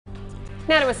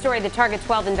Now to a story the Target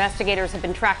 12 investigators have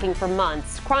been tracking for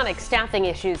months. Chronic staffing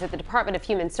issues at the Department of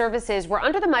Human Services were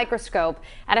under the microscope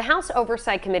at a House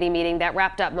Oversight Committee meeting that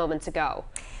wrapped up moments ago.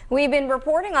 We've been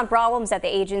reporting on problems at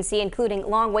the agency, including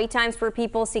long wait times for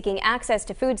people seeking access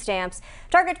to food stamps.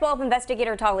 Target 12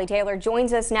 investigator Tolly Taylor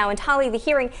joins us now. And Tolly, the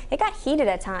hearing, it got heated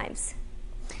at times.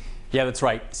 Yeah, that's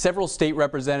right. Several state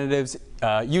representatives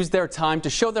used their time to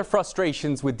show their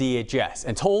frustrations with DHS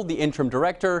and told the interim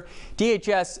director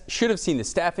DHS should have seen the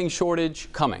staffing shortage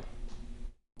coming.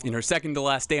 In her second to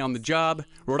last day on the job,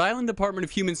 Rhode Island Department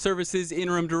of Human Services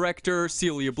interim director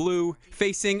Celia Blue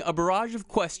facing a barrage of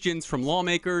questions from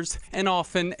lawmakers and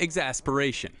often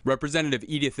exasperation. Representative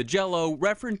Edith Agello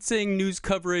referencing news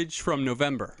coverage from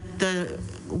November. The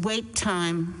wait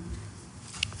time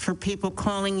for people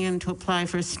calling in to apply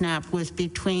for SNAP was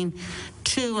between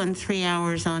 2 and 3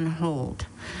 hours on hold.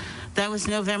 That was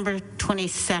November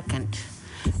 22nd.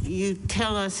 You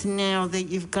tell us now that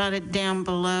you've got it down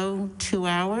below 2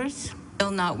 hours? Still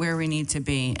not where we need to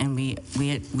be, and we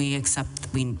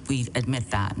admit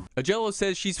that. Agello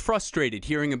says she's frustrated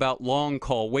hearing about long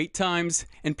call wait times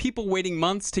and people waiting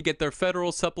months to get their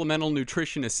federal Supplemental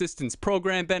Nutrition Assistance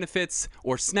Program benefits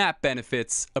or SNAP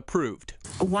benefits approved.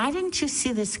 Why didn't you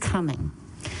see this coming?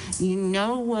 You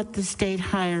know what the state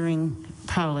hiring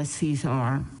policies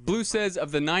are. Blue says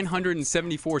of the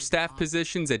 974 staff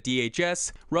positions at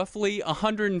DHS, roughly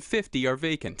 150 are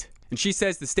vacant. And she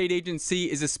says the state agency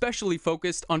is especially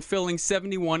focused on filling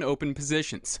 71 open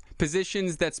positions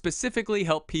that specifically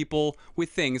help people with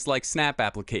things like SNAP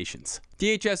applications.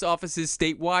 DHS offices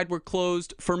statewide were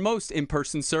closed for most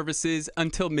in-person services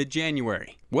until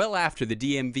mid-January, well after the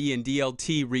DMV and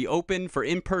DLT reopened for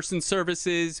in-person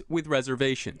services with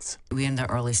reservations. We're in the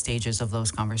early stages of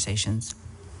those conversations.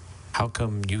 How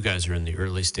come you guys are in the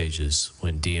early stages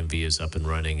when DMV is up and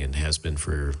running and has been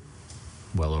for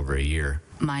well over a year?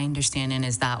 My understanding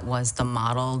is that was the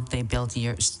model they built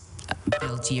years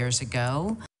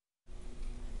ago.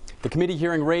 The committee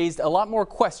hearing raised a lot more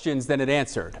questions than it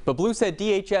answered, but Blue said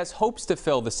DHS hopes to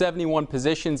fill the 71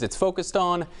 positions it's focused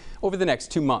on over the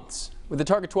next 2 months. With the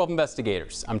Target 12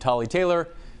 investigators, I'm Tolly Taylor,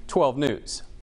 12 News.